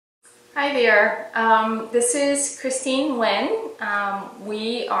Hi there, this is Christine Lin.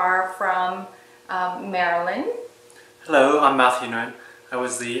 We are from Maryland. Hello, I'm Matthew Nguyen. I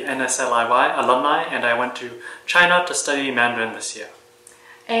was the NSLI-Y alumni and I went to China to study Mandarin this year.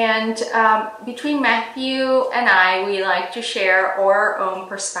 And between Matthew and I, we like to share our own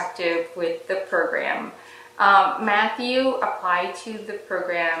perspective with the program. Matthew applied to the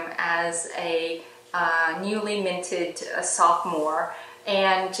program as a newly minted sophomore.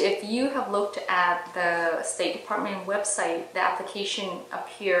 And if you have looked at the State Department website, the application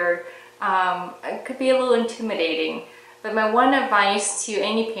appeared, it could be a little intimidating. But my one advice to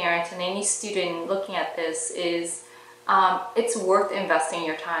any parent and any student looking at this is it's worth investing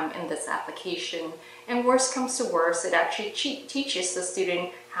your time in this application. And worst comes to worst, it actually teaches the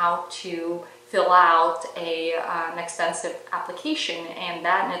student how to fill out an extensive application, and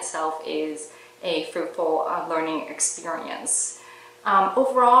that in itself is a fruitful learning experience.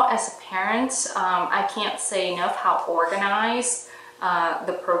 Overall, as a parent, I can't say enough how organized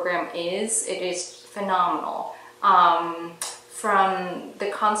the program is. It is phenomenal. From the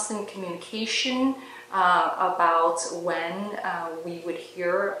constant communication about when we would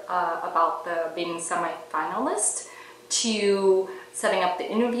hear about being semi-finalist, to setting up the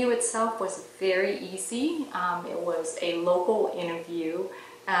interview itself was very easy. It was a local interview,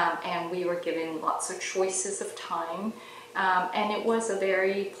 and we were given lots of choices of time. And it was a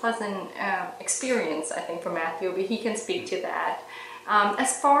very pleasant experience, I think, for Matthew, but he can speak to that.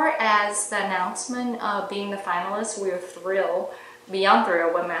 As far as the announcement of being the finalist, we were thrilled, beyond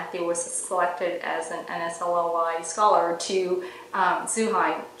thrilled, when Matthew was selected as an NSLI-Y scholar to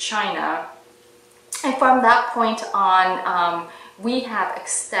Zhuhai, China. And from that point on, we have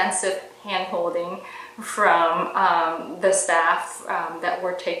extensive hand-holding from the staff that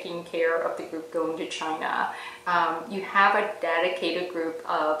were taking care of the group going to China. You have a dedicated group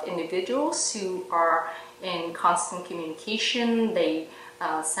of individuals who are in constant communication. They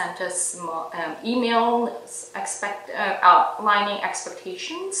sent us emails outlining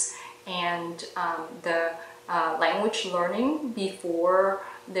expectations and the language learning before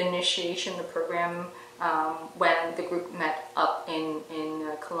the initiation of the program when the group met up in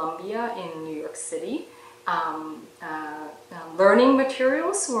Columbia, in New York City. Learning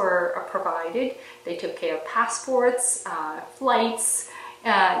materials were provided. They took care of passports, flights,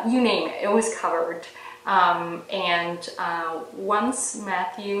 you name it, it was covered. And once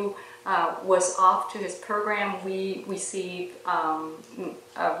Matthew was off to his program, we received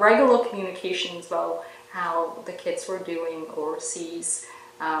regular communications about how the kids were doing overseas.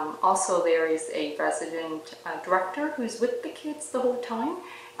 Also, there is a resident director who's with the kids the whole time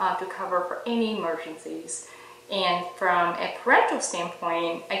to cover for any emergencies. And from a parental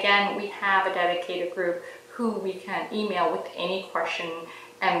standpoint, again, we have a dedicated group who we can email with any question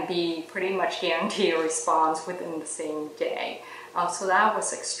and be pretty much guaranteed a response within the same day. So that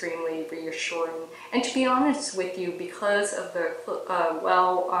was extremely reassuring. And to be honest with you, because of the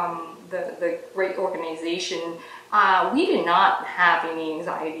the great organization, we did not have any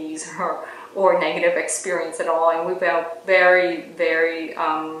anxieties or negative experience at all, and we felt very, very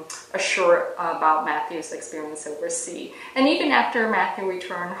assured about Matthew's experience overseas. And even after Matthew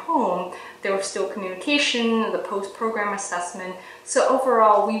returned home, there was still communication, the post-program assessment. So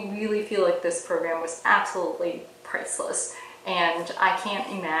overall, we really feel like this program was absolutely priceless. And I can't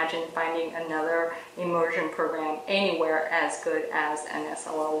imagine finding another immersion program anywhere as good as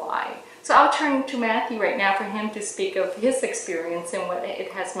NSLI-Y. So I'll turn to Matthew right now for him to speak of his experience and what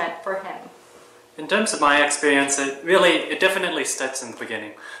it has meant for him. In terms of my experience, it definitely starts in the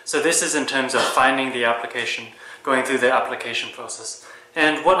beginning. So this is in terms of finding the application, going through the application process.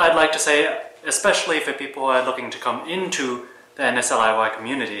 And what I'd like to say, especially for people who are looking to come into the NSLI-Y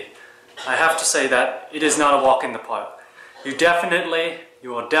community, I have to say that it is not a walk in the park. You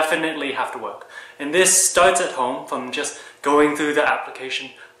will definitely have to work. And this starts at home, from just going through the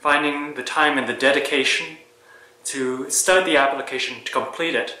application, finding the time and the dedication to start the application, to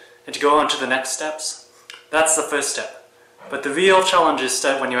complete it, and to go on to the next steps. That's the first step. But the real challenges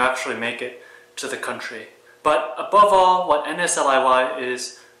start when you actually make it to the country. But above all, what NSLI-Y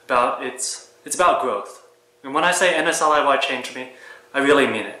is about, it's about growth. And when I say NSLI-Y changed me, I really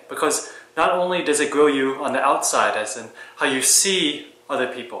mean it. Because not only does it grow you on the outside, as in how you see other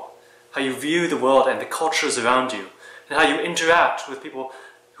people, how you view the world and the cultures around you, and how you interact with people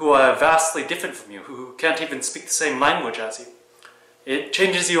who are vastly different from you, who can't even speak the same language as you. It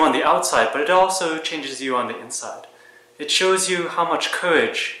changes you on the outside, but it also changes you on the inside. It shows you how much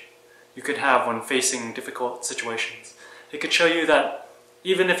courage you can have when facing difficult situations. It could show you that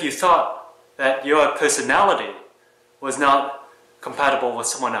even if you thought that your personality was not compatible with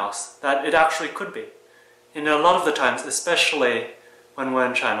someone else, that it actually could be. And a lot of the times, especially when we're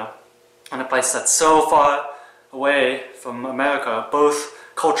in China, in a place that's so far away from America, both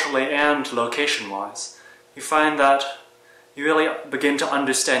culturally and location-wise, you find that you really begin to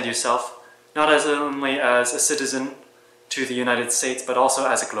understand yourself, not as only as a citizen to the United States, but also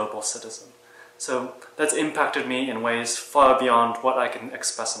as a global citizen. So that's impacted me in ways far beyond what I can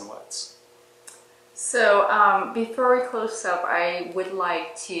express in words. So before we close up, I would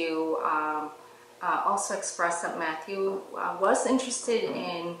like to also express that Matthew was interested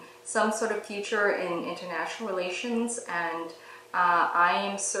in some sort of future in international relations, and I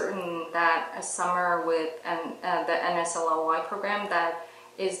am certain that a summer with the NSLI-Y program, that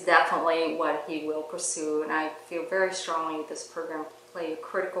is definitely what he will pursue, and I feel very strongly this program play a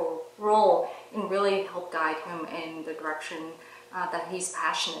critical role in really help guide him in the direction that he's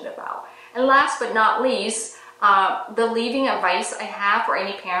passionate about. And last but not least, the leaving advice I have for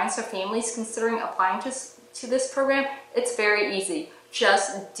any parents or families considering applying to this program, it's very easy.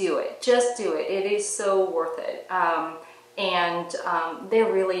 Just do it. Just do it. It is so worth it. And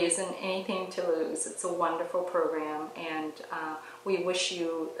there really isn't anything to lose. It's a wonderful program, and we wish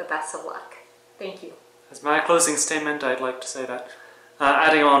you the best of luck. Thank you. As my closing statement, I'd like to say that,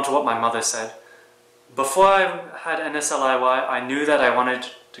 adding on to what my mother said, before I had NSLI-Y, I knew that I wanted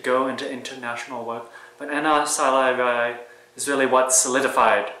to go into international work, but NSLI-Y is really what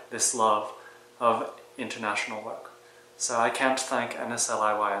solidified this love of international work. So I can't thank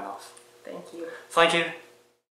NSLI-Y enough. Thank you. Thank you.